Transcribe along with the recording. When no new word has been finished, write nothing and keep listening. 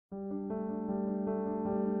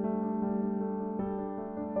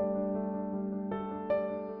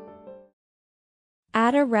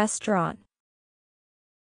At a restaurant.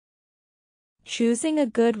 Choosing a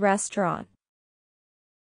good restaurant.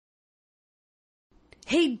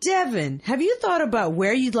 Hey, Devin, have you thought about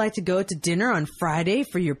where you'd like to go to dinner on Friday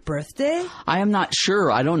for your birthday? I am not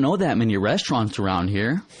sure. I don't know that many restaurants around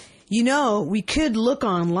here. You know, we could look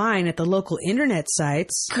online at the local internet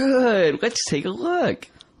sites. Good. Let's take a look.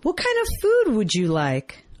 What kind of food would you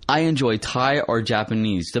like? I enjoy Thai or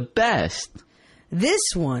Japanese the best. This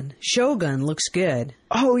one, Shogun, looks good.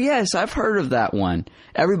 Oh, yes, I've heard of that one.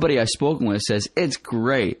 Everybody I've spoken with says it's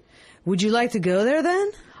great. Would you like to go there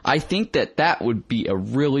then? I think that would be a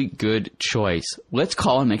really good choice. Let's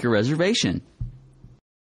call and make a reservation.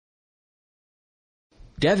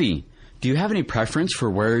 Devi, do you have any preference for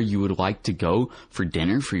where you would like to go for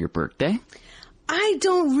dinner for your birthday? I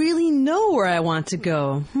don't really know where I want to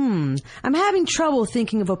go. I'm having trouble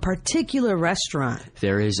thinking of a particular restaurant.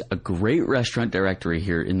 There is a great restaurant directory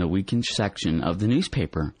here in the weekend section of the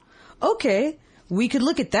newspaper. Okay, we could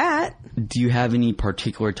look at that. Do you have any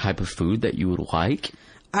particular type of food that you would like?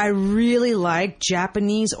 I really like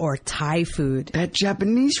Japanese or Thai food. That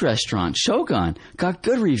Japanese restaurant, Shogun, got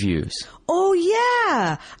good reviews. Oh,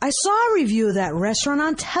 yeah. I saw a review of that restaurant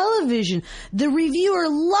on television. The reviewer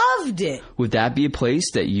loved it. Would that be a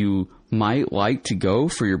place that you might like to go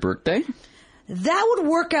for your birthday? That would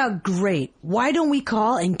work out great. Why don't we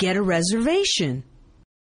call and get a reservation?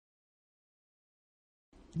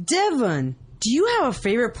 Devon, do you have a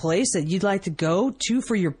favorite place that you'd like to go to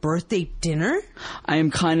for your birthday dinner? I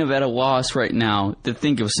am kind of at a loss right now to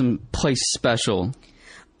think of some place special.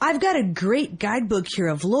 I've got a great guidebook here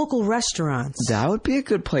of local restaurants. That would be a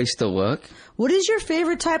good place to look. What is your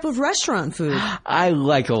favorite type of restaurant food? I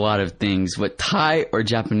like a lot of things, but Thai or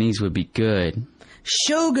Japanese would be good.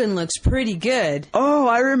 Shogun looks pretty good. Oh,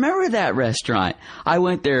 I remember that restaurant. I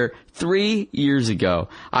went there 3 years ago.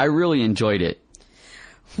 I really enjoyed it.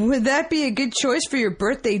 Would that be a good choice for your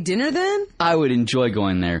birthday dinner then? I would enjoy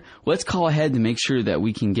going there. Let's call ahead to make sure that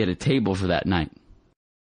we can get a table for that night.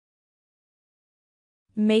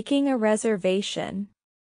 Making a reservation.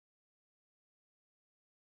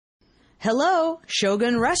 Hello,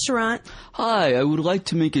 Shogun Restaurant. Hi, I would like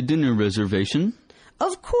to make a dinner reservation.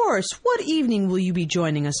 Of course. What evening will you be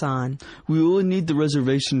joining us on? We will need the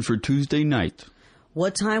reservation for Tuesday night.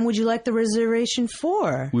 What time would you like the reservation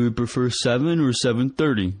for? We would prefer 7 or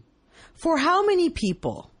 7:30. For how many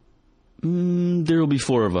people? There will be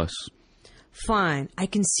 4 of us. Fine. I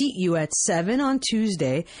can seat you at 7 on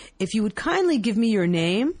Tuesday. If you would kindly give me your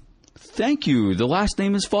name. Thank you. The last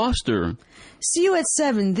name is Foster. See you at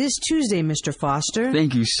 7 this Tuesday, Mr. Foster.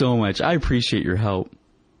 Thank you so much. I appreciate your help.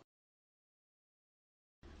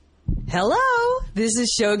 Hello, this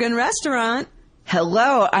is Shogun Restaurant.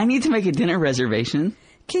 Hello, I need to make a dinner reservation.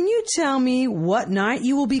 Can you tell me what night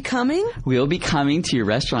you will be coming? We'll be coming to your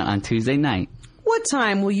restaurant on Tuesday night. What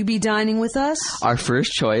time will you be dining with us? Our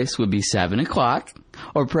first choice would be 7 o'clock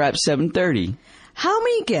or perhaps 7:30. How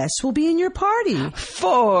many guests will be in your party?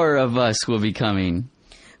 4 of us will be coming.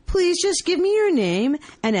 Please just give me your name,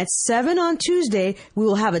 and at 7 on Tuesday, we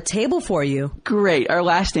will have a table for you. Great. Our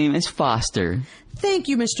last name is Foster. Thank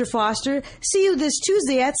you, Mr. Foster. See you this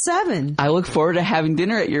Tuesday at 7. I look forward to having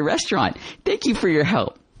dinner at your restaurant. Thank you for your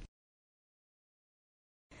help.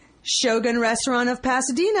 Shogun Restaurant of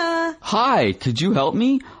Pasadena. Hi, could you help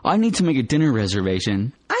me? I need to make a dinner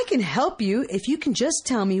reservation. I can help you if you can just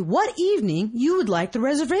tell me what evening you would like the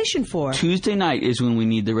reservation for. Tuesday night is when we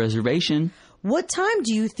need the reservation. What time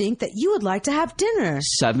do you think that you would like to have dinner?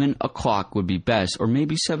 7 o'clock would be best, or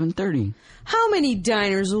maybe 7:30. How many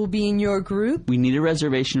diners will be in your group? We need a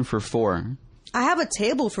reservation for 4. I have a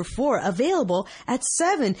table for 4 available at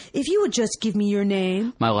 7 if you would just give me your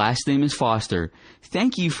name. My last name is Foster.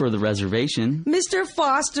 Thank you for the reservation. Mr.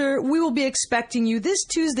 Foster, we will be expecting you this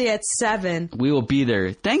Tuesday at 7. We will be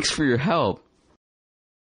there. Thanks for your help.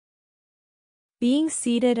 Being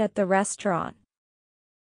seated at the restaurant.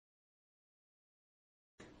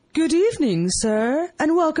 Good evening, sir,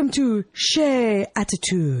 and welcome to Chez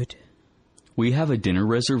Attitude. We have a dinner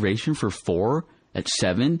reservation for 4 at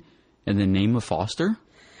 7 in the name of Foster?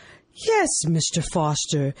 Yes, Mr.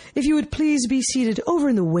 Foster. If you would please be seated over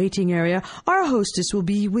in the waiting area, our hostess will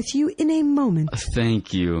be with you in a moment.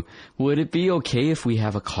 Thank you. Would it be okay if we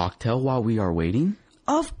have a cocktail while we are waiting?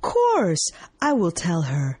 Of course. I will tell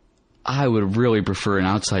her. I would really prefer an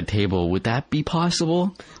outside table. Would that be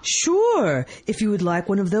possible? Sure. If you would like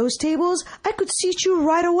one of those tables, I could seat you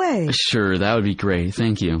right away. Sure, that would be great.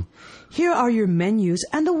 Thank you. Here are your menus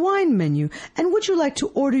and the wine menu. And would you like to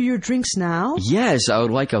order your drinks now? Yes, I would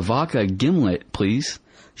like a vodka gimlet, please.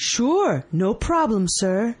 Sure. No problem,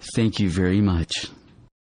 sir. Thank you very much.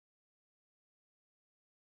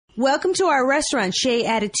 Welcome to our restaurant, Chez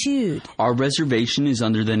Attitude. Our reservation is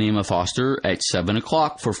under the name of Foster at 7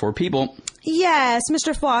 o'clock for 4 people. Yes,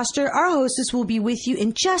 Mr. Foster, our hostess will be with you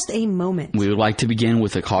in just a moment. We would like to begin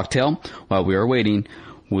with a cocktail while we are waiting.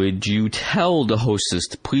 Would you tell the hostess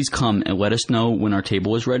to please come and let us know when our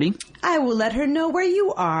table is ready? I will let her know where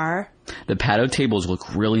you are. The patio tables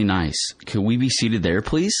look really nice. Could we be seated there,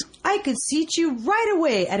 please? I could seat you right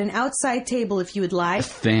away at an outside table if you would like.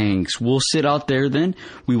 Thanks. We'll sit out there then.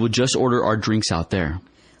 We will just order our drinks out there.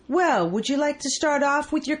 Well, would you like to start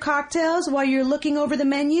off with your cocktails while you're looking over the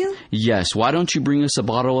menu? Yes. Why don't you bring us a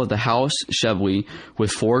bottle of the House Chevrolet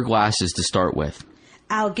with 4 glasses to start with?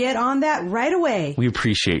 I'll get on that right away. We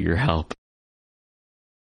appreciate your help.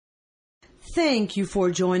 Thank you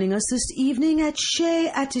for joining us this evening at Chez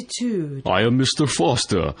Attitude. I am Mr.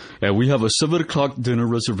 Foster, and we have a 7 o'clock dinner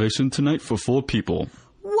reservation tonight for 4 people.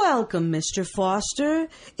 Welcome, Mr. Foster.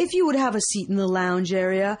 If you would have a seat in the lounge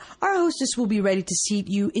area, our hostess will be ready to seat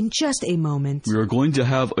you in just a moment. We are going to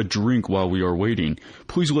have a drink while we are waiting.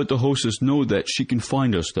 Please let the hostess know that she can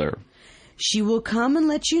find us there. She will come and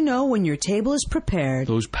let you know when your table is prepared.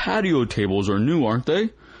 Those patio tables are new, aren't they?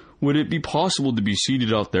 Would it be possible to be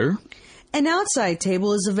seated out there? An outside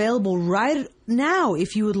table is available right now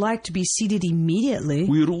if you would like to be seated immediately.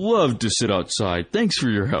 We would love to sit outside. Thanks for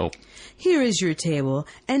your help. Here is your table.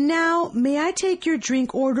 And now, may I take your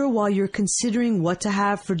drink order while you're considering what to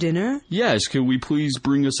have for dinner? Yes, can we please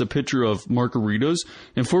bring us a pitcher of margaritas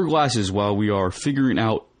and 4 glasses while we are figuring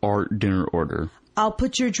out our dinner order? I'll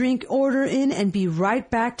put your drink order in and be right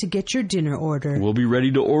back to get your dinner order. We'll be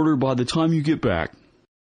ready to order by the time you get back.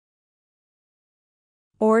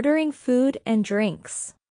 Ordering food and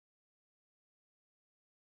drinks.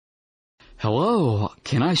 Hello,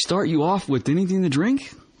 can I start you off with anything to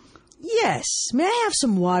drink? Yes. May I have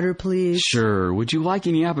some water, please? Sure. Would you like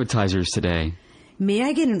any appetizers today? May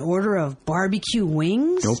I get an order of barbecue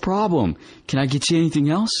wings? No problem. Can I get you anything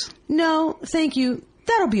else? No, thank you.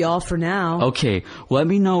 That'll be all for now. Okay, let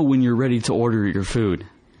me know when you're ready to order your food.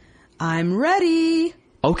 I'm ready.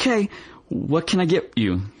 Okay, what can I get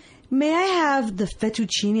you? May I have the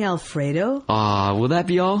fettuccine Alfredo? Will that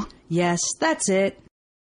be all? Yes, that's it.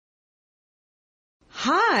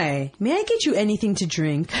 Hi, may I get you anything to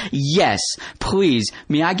drink? Yes, please.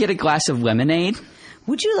 May I get a glass of lemonade?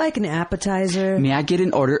 Would you like an appetizer? May I get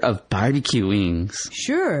an order of barbecue wings?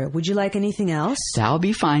 Sure. Would you like anything else? That'll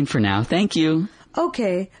be fine for now, thank you.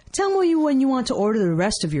 Okay, tell me when you want to order the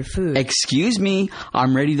rest of your food. Excuse me,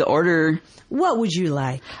 I'm ready to order. What would you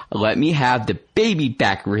like? Let me have the baby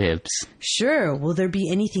back ribs. Sure. Will there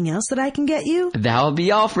be anything else that I can get you? That'll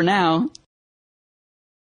be all for now.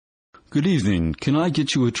 Good evening. Can I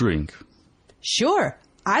get you a drink? Sure.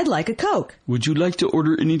 I'd like a Coke. Would you like to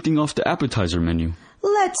order anything off the appetizer menu?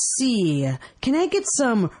 Let's see. Can I get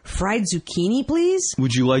some fried zucchini, please?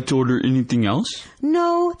 Would you like to order anything else?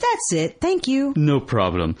 No, that's it. Thank you. No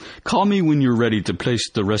problem. Call me when you're ready to place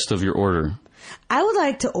the rest of your order. I would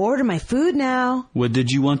like to order my food now. What did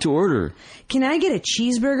you want to order? Can I get a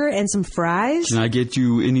cheeseburger and some fries? Can I get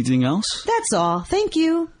you anything else? That's all. Thank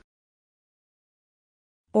you.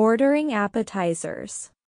 Ordering appetizers.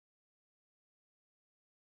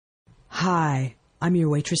 Hi, I'm your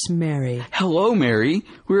waitress, Mary. Hello, Mary.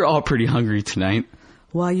 We're all pretty hungry tonight.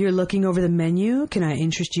 While you're looking over the menu, can I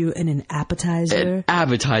interest you in an appetizer? An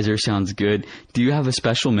appetizer sounds good. Do you have a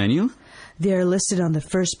special menu? They're listed on the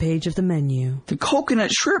first page of the menu. The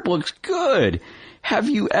coconut shrimp looks good. Have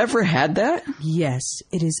you ever had that? Yes,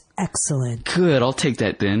 it is excellent. Good, I'll take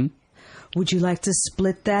that then. Would you like to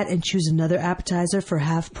split that and choose another appetizer for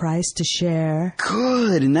half price to share?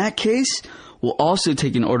 Good. In that case, we'll also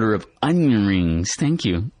take an order of onion rings. Thank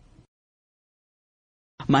you.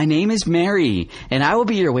 My name is Mary, and I will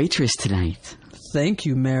be your waitress tonight. Thank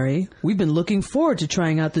you, Mary. We've been looking forward to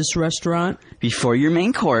trying out this restaurant. Before your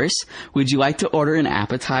main course, would you like to order an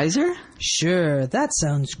appetizer? Sure, that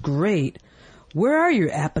sounds great. Where are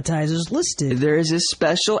your appetizers listed? There is a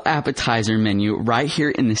special appetizer menu right here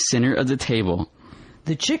in the center of the table.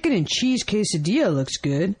 The chicken and cheese quesadilla looks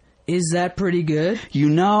good. Is that pretty good? You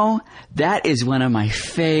know, that is one of my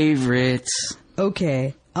favorites.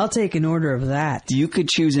 Okay, I'll take an order of that. You could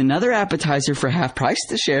choose another appetizer for half price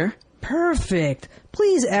to share. Perfect.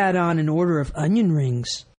 Please add on an order of onion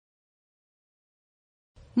rings.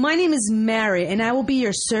 My name is Mary, and I will be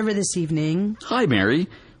your server this evening. Hi, Mary.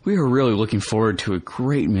 We are really looking forward to a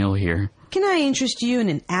great meal here. Can I interest you in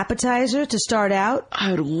an appetizer to start out? I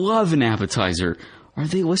would love an appetizer. Are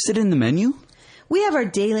they listed in the menu? We have our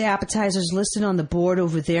daily appetizers listed on the board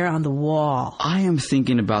over there on the wall. I am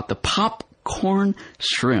thinking about the popcorn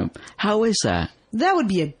shrimp. How is that? That would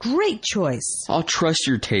be a great choice. I'll trust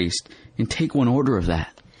your taste and take one order of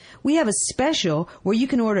that. We have a special where you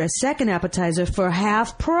can order a second appetizer for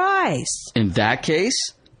half price. In that case,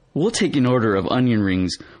 we'll take an order of onion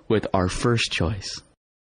rings with our first choice.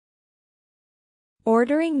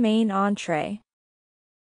 Ordering main entree.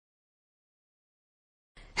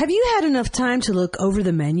 Have you had enough time to look over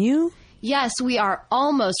the menu? Yes, we are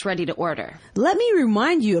almost ready to order. Let me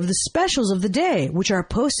remind you of the specials of the day, which are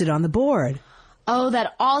posted on the board. Oh,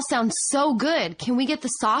 that all sounds so good. Can we get the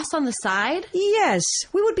sauce on the side? Yes,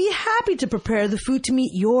 we would be happy to prepare the food to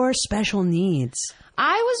meet your special needs.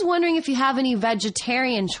 I was wondering if you have any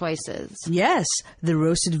vegetarian choices. Yes, the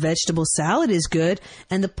roasted vegetable salad is good,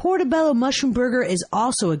 and the portobello mushroom burger is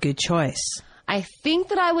also a good choice. I think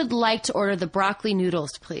that I would like to order the broccoli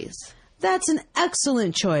noodles, please. That's an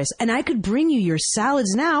excellent choice, and I could bring you your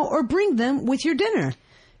salads now or bring them with your dinner.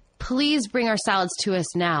 Please bring our salads to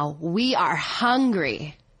us now. We are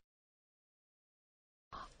hungry.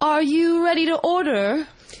 Are you ready to order?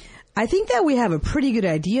 I think that we have a pretty good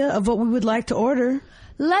idea of what we would like to order.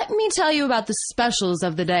 Let me tell you about the specials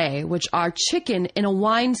of the day, which are chicken in a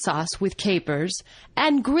wine sauce with capers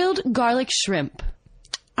and grilled garlic shrimp.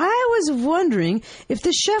 I was wondering if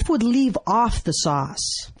the chef would leave off the sauce.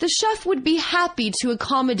 The chef would be happy to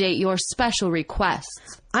accommodate your special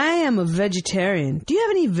requests. I am a vegetarian. Do you have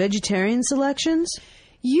any vegetarian selections?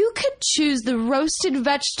 You could choose the roasted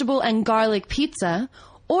vegetable and garlic pizza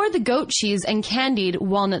or the goat cheese and candied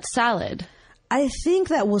walnut salad. I think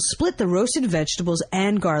that we'll split the roasted vegetables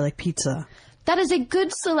and garlic pizza. That is a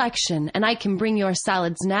good selection, and I can bring your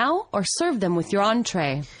salads now or serve them with your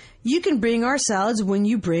entree. You can bring our salads when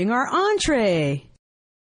you bring our entree.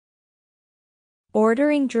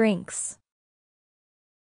 Ordering drinks.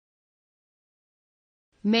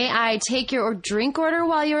 May I take your drink order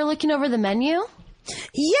while you're looking over the menu?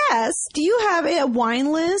 Yes. Do you have a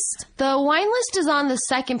wine list? The wine list is on the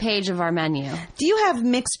second page of our menu. Do you have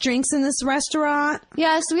mixed drinks in this restaurant?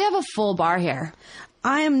 Yes, we have a full bar here.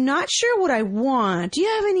 I am not sure what I want. Do you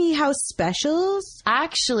have any house specials?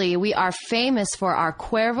 Actually, we are famous for our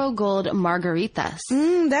Cuervo Gold margaritas.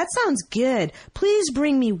 That sounds good. Please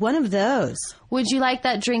bring me one of those. Would you like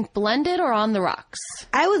that drink blended or on the rocks?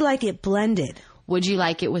 I would like it blended. Would you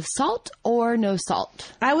like it with salt or no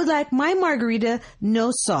salt? I would like my margarita no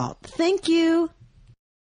salt. Thank you.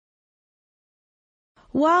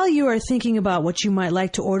 While you are thinking about what you might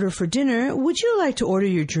like to order for dinner, would you like to order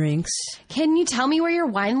your drinks? Can you tell me where your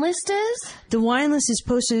wine list is? The wine list is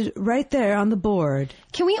posted right there on the board.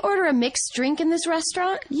 Can we order a mixed drink in this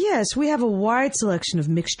restaurant? Yes, we have a wide selection of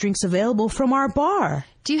mixed drinks available from our bar.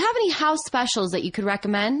 Do you have any house specials that you could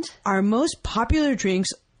recommend? Our most popular drinks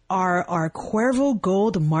are our Cuervo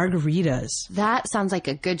Gold margaritas. That sounds like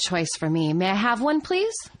a good choice for me. May I have one,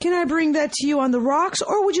 please? Can I bring that to you on the rocks,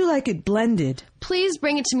 or would you like it blended? Please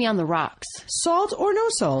bring it to me on the rocks. Salt or no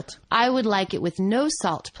salt? I would like it with no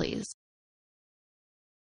salt, please.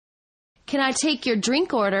 Can I take your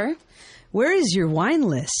drink order? Where is your wine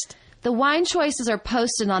list? The wine choices are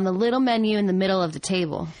posted on the little menu in the middle of the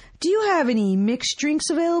table. Do you have any mixed drinks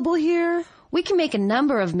available here? We can make a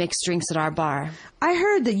number of mixed drinks at our bar. I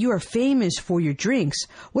heard that you are famous for your drinks.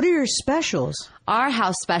 What are your specials? Our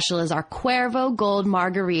house special is our Cuervo Gold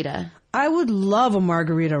margarita. I would love a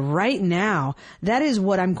margarita right now. That is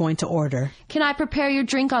what I'm going to order. Can I prepare your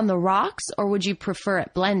drink on the rocks, or would you prefer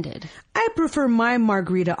it blended? I prefer my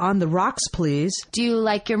margarita on the rocks, please. Do you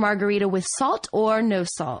like your margarita with salt or no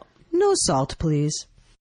salt? No salt, please.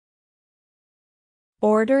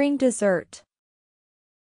 Ordering dessert.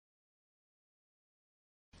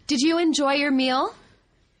 Did you enjoy your meal?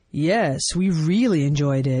 Yes, we really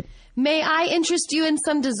enjoyed it. May I interest you in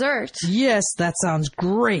some dessert? Yes, that sounds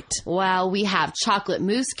great. Well, we have chocolate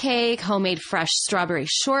mousse cake, homemade fresh strawberry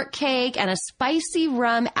shortcake, and a spicy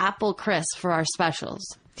rum apple crisp for our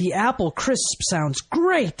specials. The apple crisp sounds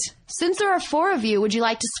great. Since there are 4 of you, would you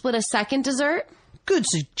like to split a second dessert? Good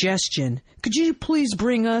suggestion. Could you please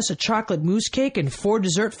bring us a chocolate mousse cake and 4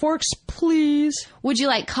 dessert forks, please? Would you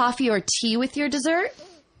like coffee or tea with your dessert?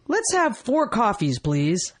 Let's have 4 coffees,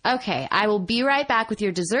 please. Okay, I will be right back with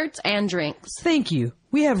your desserts and drinks. Thank you.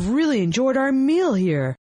 We have really enjoyed our meal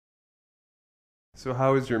here. So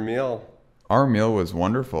how was your meal? Our meal was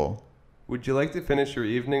wonderful. Would you like to finish your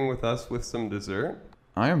evening with us with some dessert?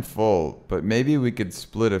 I am full, but maybe we could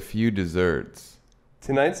split a few desserts.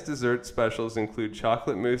 Tonight's dessert specials include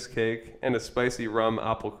chocolate mousse cake and a spicy rum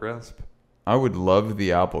apple crisp. I would love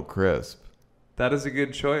the apple crisp. That is a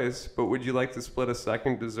good choice, but would you like to split a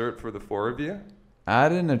second dessert for the 4 of you?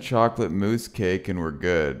 Add in a chocolate mousse cake and we're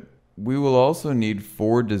good. We will also need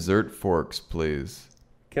 4 dessert forks, please.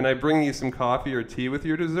 Can I bring you some coffee or tea with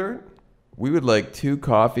your dessert? We would like 2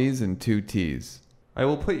 coffees and 2 teas. I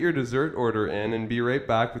will put your dessert order in and be right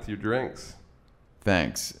back with your drinks.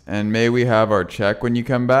 Thanks. And may we have our check when you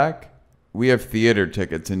come back? We have theater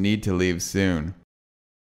tickets and need to leave soon.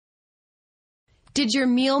 Did your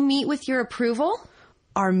meal meet with your approval?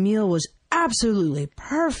 Our meal was absolutely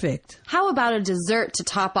perfect. How about a dessert to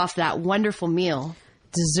top off that wonderful meal?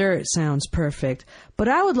 Dessert sounds perfect, but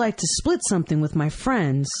I would like to split something with my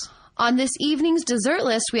friends. On this evening's dessert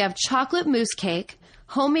list, we have chocolate mousse cake,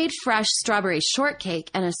 homemade fresh strawberry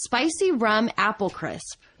shortcake, and a spicy rum apple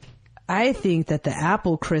crisp. I think that the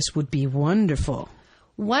apple crisp would be wonderful.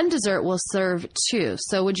 One dessert will serve 2,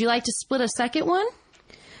 so would you like to split a second one?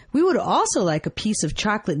 We would also like a piece of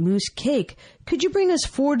chocolate mousse cake. Could you bring us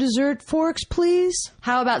 4 dessert forks, please?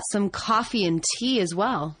 How about some coffee and tea as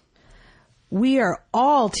well? We are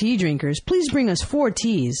all tea drinkers. Please bring us 4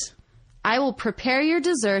 teas. I will prepare your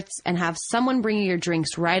desserts and have someone bring you your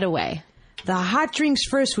drinks right away. The hot drinks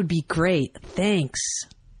first would be great. Thanks.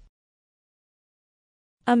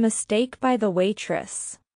 A mistake by the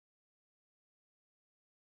waitress.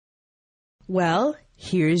 Well,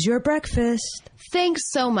 here's your breakfast.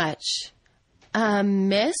 Thanks so much.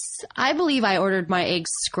 Miss, I believe I ordered my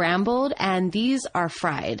eggs scrambled and these are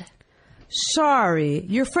fried. Sorry,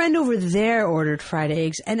 your friend over there ordered fried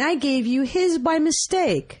eggs and I gave you his by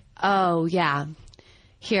mistake. Oh, yeah.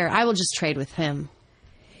 Here, I will just trade with him.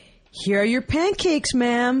 Here are your pancakes,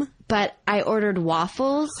 ma'am. But I ordered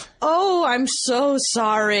waffles. Oh, I'm so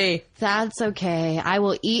sorry. That's okay. I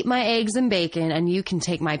will eat my eggs and bacon and you can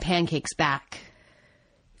take my pancakes back.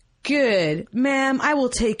 Good. Ma'am, I will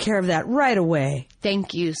take care of that right away.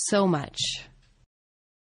 Thank you so much.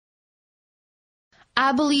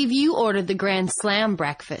 I believe you ordered the Grand Slam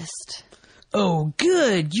breakfast. Oh,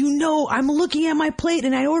 good. You know, I'm looking at my plate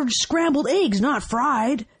and I ordered scrambled eggs, not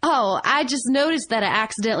fried. Oh, I just noticed that I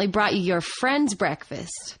accidentally brought you your friend's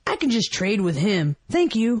breakfast. I can just trade with him.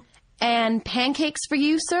 Thank you. And pancakes for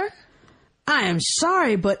you, sir? I am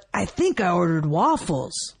sorry, but I think I ordered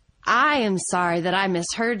waffles. I am sorry that I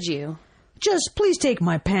misheard you. Just please take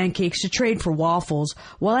my pancakes to trade for waffles.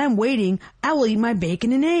 While I'm waiting, I will eat my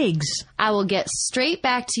bacon and eggs. I will get straight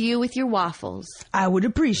back to you with your waffles. I would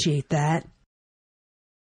appreciate that.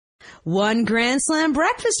 1 Grand Slam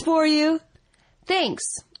breakfast for you. Thanks.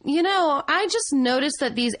 You know, I just noticed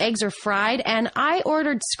that these eggs are fried and I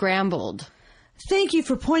ordered scrambled. Thank you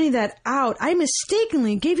for pointing that out. I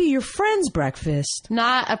mistakenly gave you your friend's breakfast.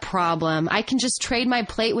 Not a problem. I can just trade my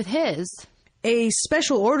plate with his. A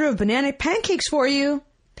special order of banana pancakes for you.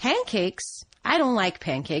 Pancakes? I don't like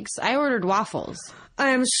pancakes. I ordered waffles. I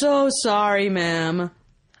am so sorry, ma'am.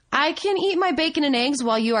 I can eat my bacon and eggs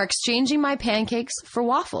while you are exchanging my pancakes for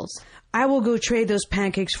waffles. I will go trade those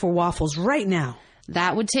pancakes for waffles right now.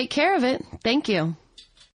 That would take care of it. Thank you.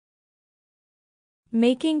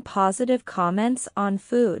 Making positive comments on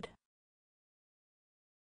food.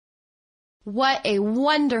 What a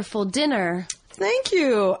wonderful dinner. Thank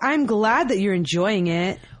you. I'm glad that you're enjoying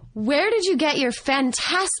it. Where did you get your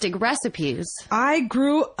fantastic recipes? I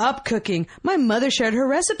grew up cooking. My mother shared her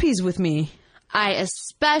recipes with me. I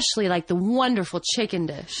especially like the wonderful chicken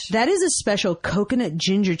dish. That is a special coconut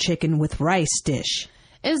ginger chicken with rice dish.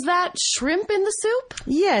 Is that shrimp in the soup?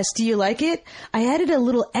 Yes, do you like it? I added a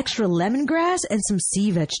little extra lemongrass and some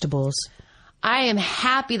sea vegetables. I am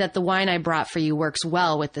happy that the wine I brought for you works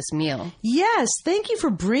well with this meal. Yes, thank you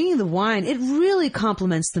for bringing the wine. It really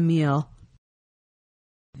complements the meal.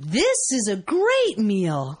 This is a great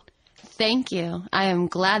meal. Thank you. I am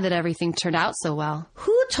glad that everything turned out so well.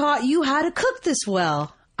 Who taught you how to cook this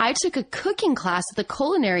well? I took a cooking class at the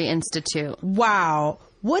Culinary Institute. Wow.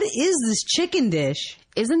 What is this chicken dish?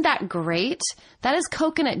 Isn't that great? That is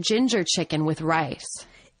coconut ginger chicken with rice.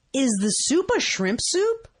 Is the soup a shrimp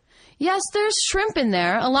soup? Yes, there's shrimp in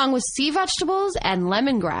there, along with sea vegetables and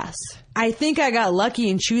lemongrass. I think I got lucky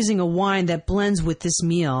in choosing a wine that blends with this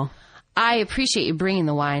meal. I appreciate you bringing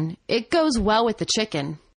the wine. It goes well with the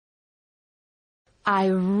chicken. I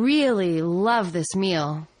really love this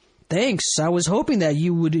meal. Thanks. I was hoping that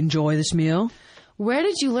you would enjoy this meal. Where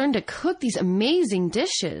did you learn to cook these amazing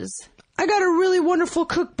dishes? I got a really wonderful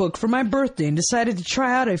cookbook for my birthday and decided to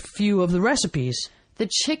try out a few of the recipes. The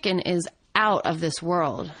chicken is out of this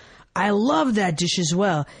world. I love that dish as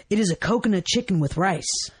well. It is a coconut chicken with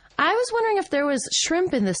rice. I was wondering if there was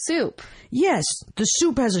shrimp in the soup. Yes, the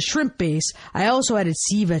soup has a shrimp base. I also added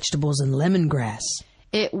sea vegetables and lemongrass.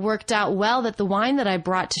 It worked out well that the wine that I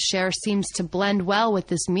brought to share seems to blend well with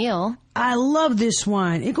this meal. I love this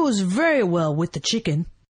wine. It goes very well with the chicken.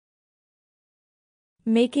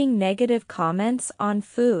 Making negative comments on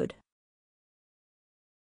food.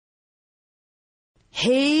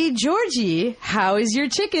 Hey, Georgie, how is your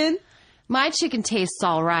chicken? My chicken tastes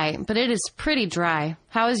all right, but it is pretty dry.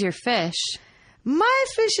 How is your fish? My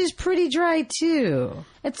fish is pretty dry, too.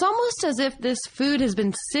 It's almost as if this food has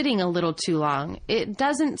been sitting a little too long. It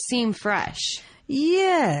doesn't seem fresh.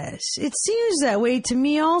 Yes, it seems that way to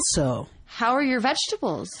me also. How are your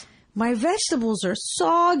vegetables? My vegetables are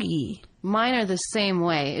soggy. Mine are the same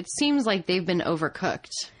way. It seems like they've been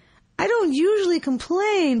overcooked. I don't usually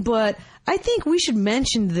complain, but I think we should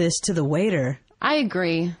mention this to the waiter. I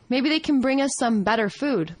agree. Maybe they can bring us some better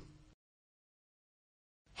food.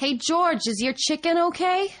 Hey, George, is your chicken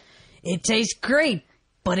okay? It tastes great,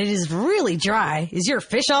 but it is really dry. Is your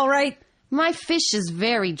fish all right? My fish is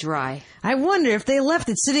very dry. I wonder if they left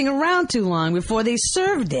it sitting around too long before they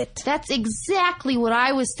served it. That's exactly what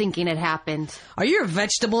I was thinking had happened. Are your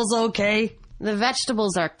vegetables okay? The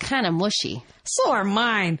vegetables are kind of mushy. So are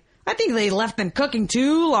mine. I think they left them cooking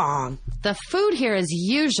too long. The food here is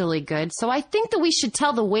usually good, so I think that we should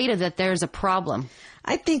tell the waiter that there's a problem.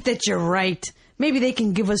 I think that you're right. Maybe they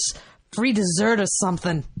can give us free dessert or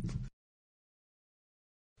something.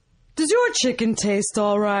 Does your chicken taste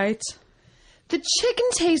all right? The chicken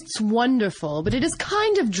tastes wonderful, but it is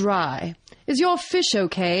kind of dry. Is your fish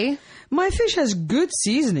okay? My fish has good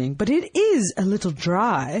seasoning, but it is a little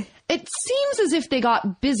dry. It seems as if they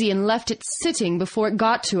got busy and left it sitting before it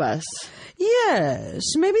got to us. Yes,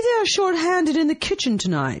 maybe they are short-handed in the kitchen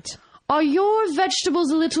tonight. Are your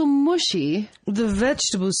vegetables a little mushy? The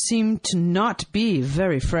vegetables seem to not be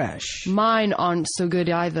very fresh. Mine aren't so good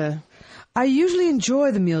either. I usually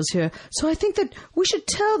enjoy the meals here, so I think that we should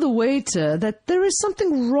tell the waiter that there is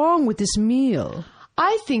something wrong with this meal.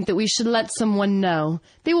 I think that we should let someone know.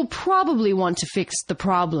 They will probably want to fix the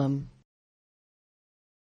problem.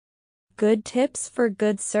 Good tips for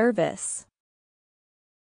good service.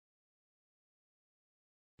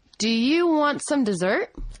 Do you want some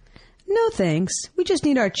dessert? No thanks. We just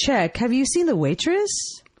need our check. Have you seen the waitress?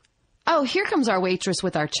 Oh, here comes our waitress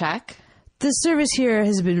with our check. The service here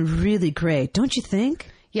has been really great, don't you think?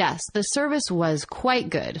 Yes, the service was quite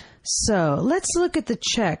good. So, let's look at the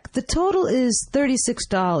check. The total is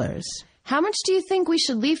 $36. How much do you think we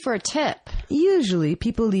should leave for a tip? Usually,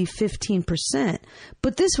 people leave 15%,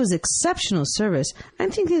 but this was exceptional service.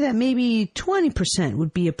 I'm thinking that maybe 20%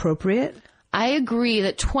 would be appropriate. I agree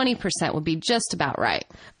that 20% would be just about right.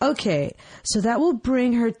 Okay, so that will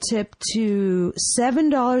bring her tip to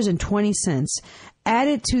 $7.20. Add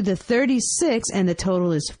it to the 36 and the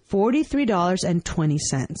total is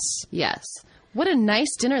 $43.20. Yes. What a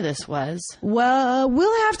nice dinner this was. Well,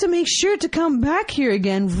 we'll have to make sure to come back here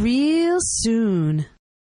again real soon.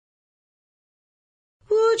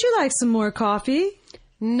 Would you like some more coffee?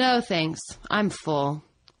 No, thanks. I'm full.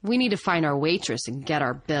 We need to find our waitress and get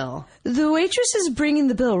our bill. The waitress is bringing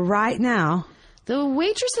the bill right now. The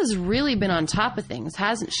waitress has really been on top of things,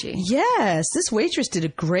 hasn't she? Yes, this waitress did a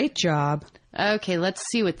great job. Okay, let's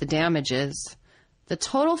see what the damage is. The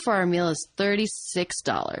total for our meal is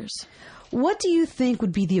 $36. What do you think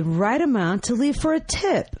would be the right amount to leave for a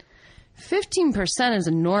tip? 15% is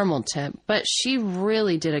a normal tip, but she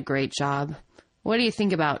really did a great job. What do you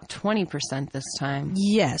think about 20% this time?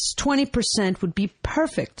 Yes, 20% would be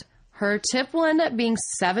perfect. Her tip will end up being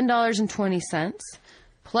 $7.20,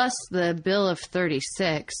 plus the bill of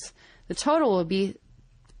 $36. The total will be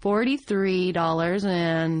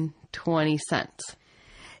 $43.20.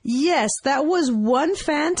 Yes, that was one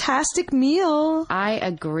fantastic meal. I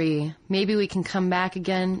agree. Maybe we can come back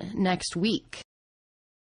again next week.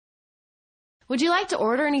 Would you like to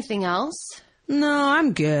order anything else? No,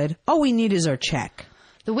 I'm good. All we need is our check.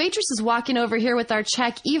 The waitress is walking over here with our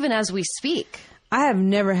check even as we speak. I have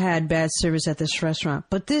never had bad service at this restaurant,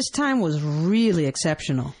 but this time was really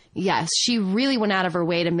exceptional. Yes, she really went out of her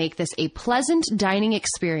way to make this a pleasant dining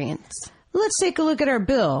experience. Let's take a look at our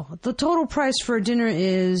bill. The total price for dinner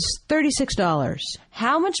is $36.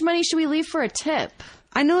 How much money should we leave for a tip?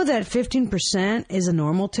 I know that 15% is a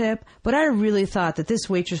normal tip, but I really thought that this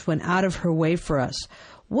waitress went out of her way for us.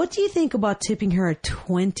 What do you think about tipping her at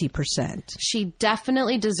 20%? She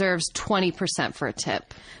definitely deserves 20% for a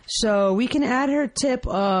tip. So we can add her tip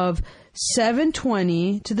of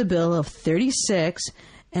 $7.20 to the bill of $36,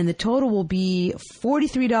 and the total will be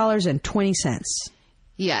 $43.20.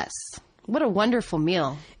 Yes. What a wonderful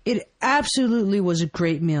meal. It absolutely was a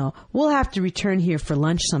great meal. We'll have to return here for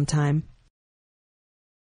lunch sometime.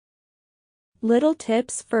 Little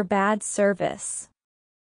tips for bad service.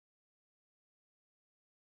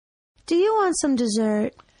 Do you want some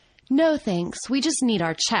dessert? No, thanks. We just need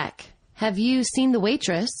our check. Have you seen the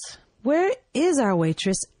waitress? Where is our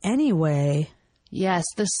waitress anyway? Yes,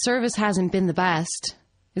 the service hasn't been the best.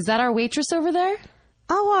 Is that our waitress over there?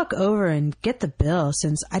 I'll walk over and get the bill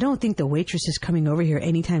since I don't think the waitress is coming over here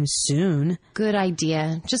anytime soon. Good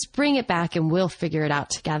idea. Just bring it back and we'll figure it out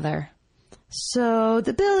together. So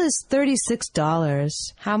the bill is $36.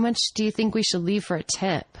 How much do you think we should leave for a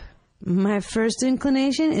tip? My first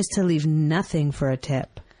inclination is to leave nothing for a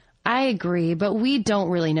tip. I agree, but we don't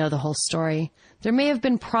really know the whole story. There may have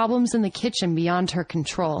been problems in the kitchen beyond her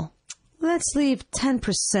control. Let's leave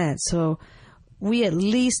 10% so we at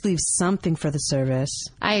least leave something for the service.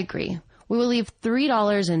 I agree. We will leave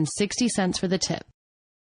 $3.60 for the tip.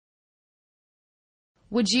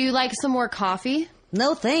 Would you like some more coffee?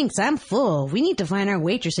 No thanks, I'm full. We need to find our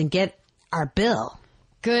waitress and get our bill.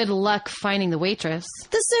 Good luck finding the waitress.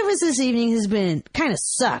 The service this evening has been kind of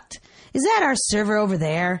sucked. Is that our server over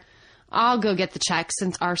there? I'll go get the check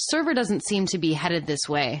since our server doesn't seem to be headed this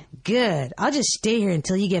way. Good. I'll just stay here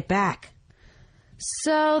until you get back.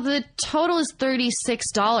 So the total is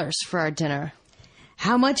 $36 for our dinner.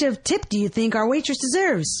 How much of tip do you think our waitress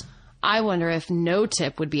deserves? I wonder if no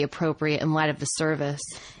tip would be appropriate in light of the service.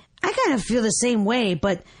 I kind of feel the same way,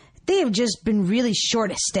 but they have just been really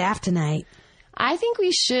short of staff tonight. I think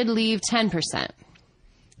we should leave 10%.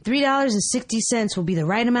 $3.60 will be the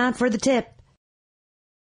right amount for the tip.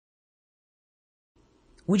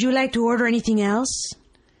 Would you like to order anything else?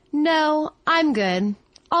 No, I'm good.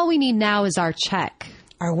 All we need now is our check.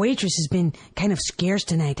 Our waitress has been kind of scarce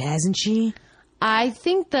tonight, hasn't she? I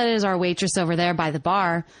think that is our waitress over there by the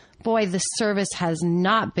bar. Boy, the service has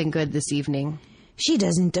not been good this evening. She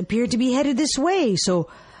doesn't appear to be headed this way, so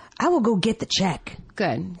I will go get the check.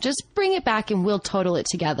 Good. Just bring it back and we'll total it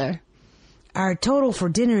together. Our total for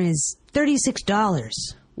dinner is $36.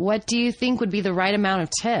 What do you think would be the right amount of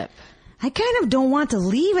tip? I kind of don't want to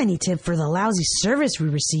leave any tip for the lousy service we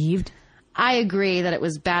received. I agree that it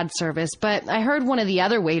was bad service, but I heard one of the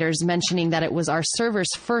other waiters mentioning that it was our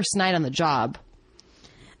server's first night on the job.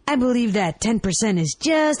 I believe that 10% is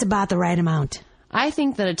just about the right amount. I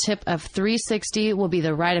think that a tip of $3.60 will be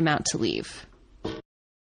the right amount to leave.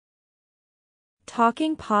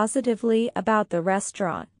 Talking positively about the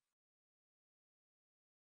restaurant.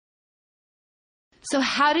 So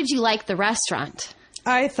how did you like the restaurant?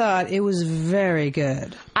 I thought it was very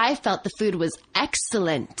good. I felt the food was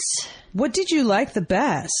excellent. What did you like the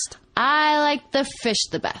best? I liked the fish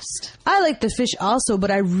the best. I liked the fish also, but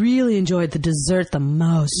I really enjoyed the dessert the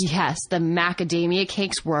most. Yes, the macadamia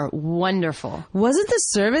cakes were wonderful. Wasn't the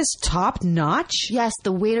service top notch? Yes,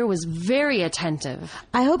 the waiter was very attentive.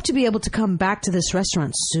 I hope to be able to come back to this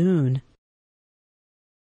restaurant soon.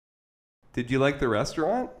 Did you like the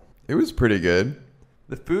restaurant? It was pretty good.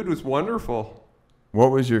 The food was wonderful.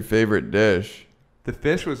 What was your favorite dish? The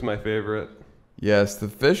fish was my favorite. Yes, the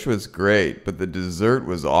fish was great, but the dessert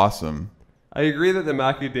was awesome. I agree that the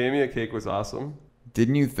macadamia cake was awesome.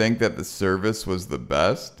 Didn't you think that the service was the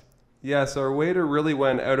best? Yes, our waiter really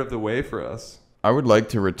went out of the way for us. I would like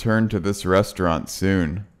to return to this restaurant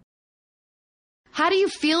soon. How do you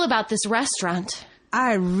feel about this restaurant?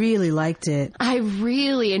 I really liked it. I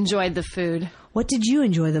really enjoyed the food. What did you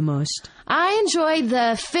enjoy the most? I enjoyed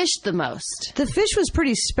the fish the most. The fish was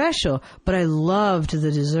pretty special, but I loved the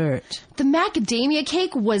dessert. The macadamia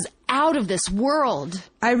cake was out of this world.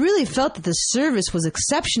 I really felt that the service was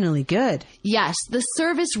exceptionally good. Yes, the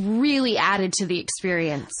service really added to the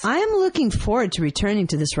experience. I am looking forward to returning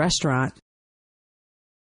to this restaurant.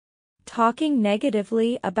 Talking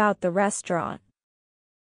negatively about the restaurant.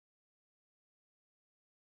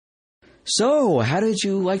 So, how did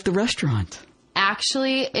you like the restaurant?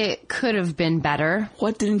 Actually, it could have been better.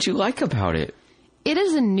 What didn't you like about it? It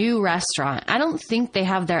is a new restaurant. I don't think they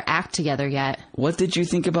have their act together yet. What did you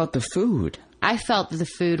think about the food? I felt that the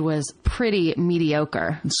food was pretty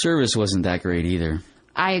mediocre. The service wasn't that great either.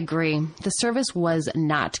 I agree. The service was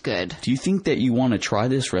not good. Do you think that you want to try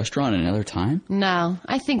this restaurant another time? No,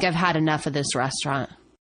 I think I've had enough of this restaurant.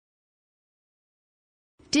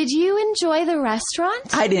 Did you enjoy the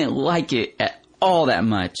restaurant? I didn't like it at all that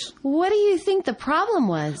much. What do you think the problem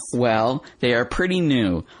was? Well, they are pretty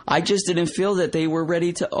new. I just didn't feel that they were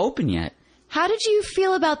ready to open yet. How did you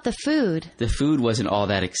feel about the food? The food wasn't all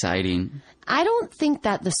that exciting. I don't think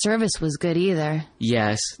that the service was good either.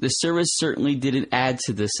 Yes, the service certainly didn't add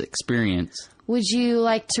to this experience. Would you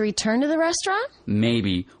like to return to the restaurant?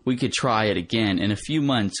 Maybe we could try it again in a few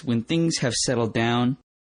months when things have settled down.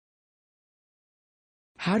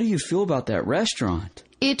 How do you feel about that restaurant?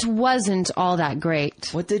 It wasn't all that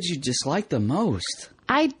great. What did you dislike the most?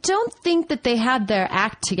 I don't think that they had their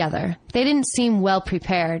act together. They didn't seem well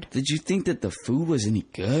prepared. Did you think that the food was any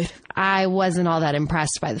good? I wasn't all that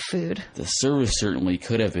impressed by the food. The service certainly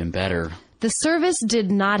could have been better. The service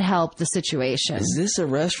did not help the situation. Is this a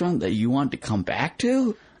restaurant that you want to come back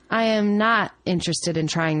to? I am not interested in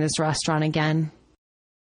trying this restaurant again.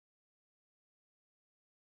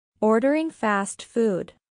 Ordering fast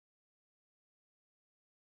food.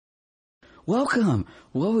 Welcome.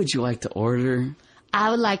 What would you like to order? I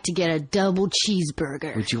would like to get a double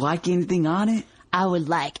cheeseburger. Would you like anything on it? I would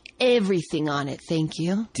like everything on it, thank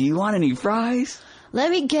you. Do you want any fries? Let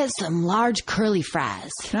me get some large curly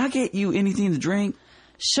fries. Can I get you anything to drink?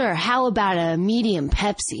 Sure, how about a medium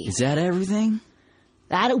Pepsi? Is that everything?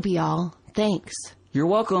 That'll be all. Thanks. You're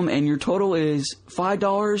welcome, and your total is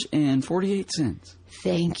 $5.48.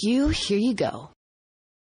 Thank you. Here you go.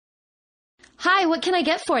 Hi, what can I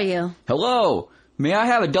get for you? Hello. May I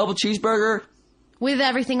have a double cheeseburger? With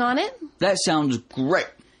everything on it? That sounds great.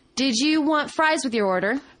 Did you want fries with your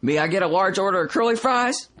order? May I get a large order of curly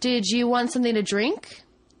fries? Did you want something to drink?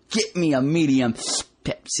 Get me a medium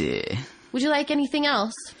Pepsi. Would you like anything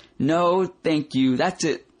else? No, thank you. That's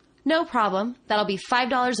it. No problem. That'll be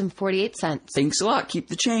 $5.48. Thanks a lot. Keep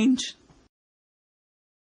the change.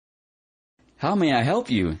 How may I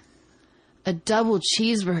help you? A double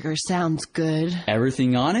cheeseburger sounds good.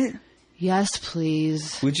 Everything on it? Yes,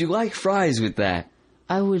 please. Would you like fries with that?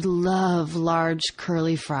 I would love large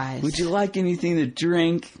curly fries. Would you like anything to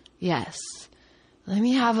drink? Yes. Let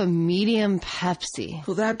me have a medium Pepsi.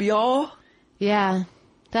 Will that be all? Yeah,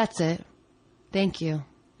 that's it. Thank you.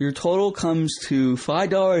 Your total comes to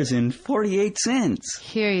 $5.48.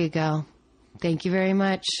 Here you go. Thank you very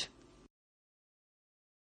much.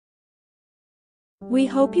 We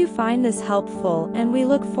hope you find this helpful and we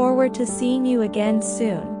look forward to seeing you again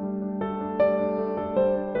soon.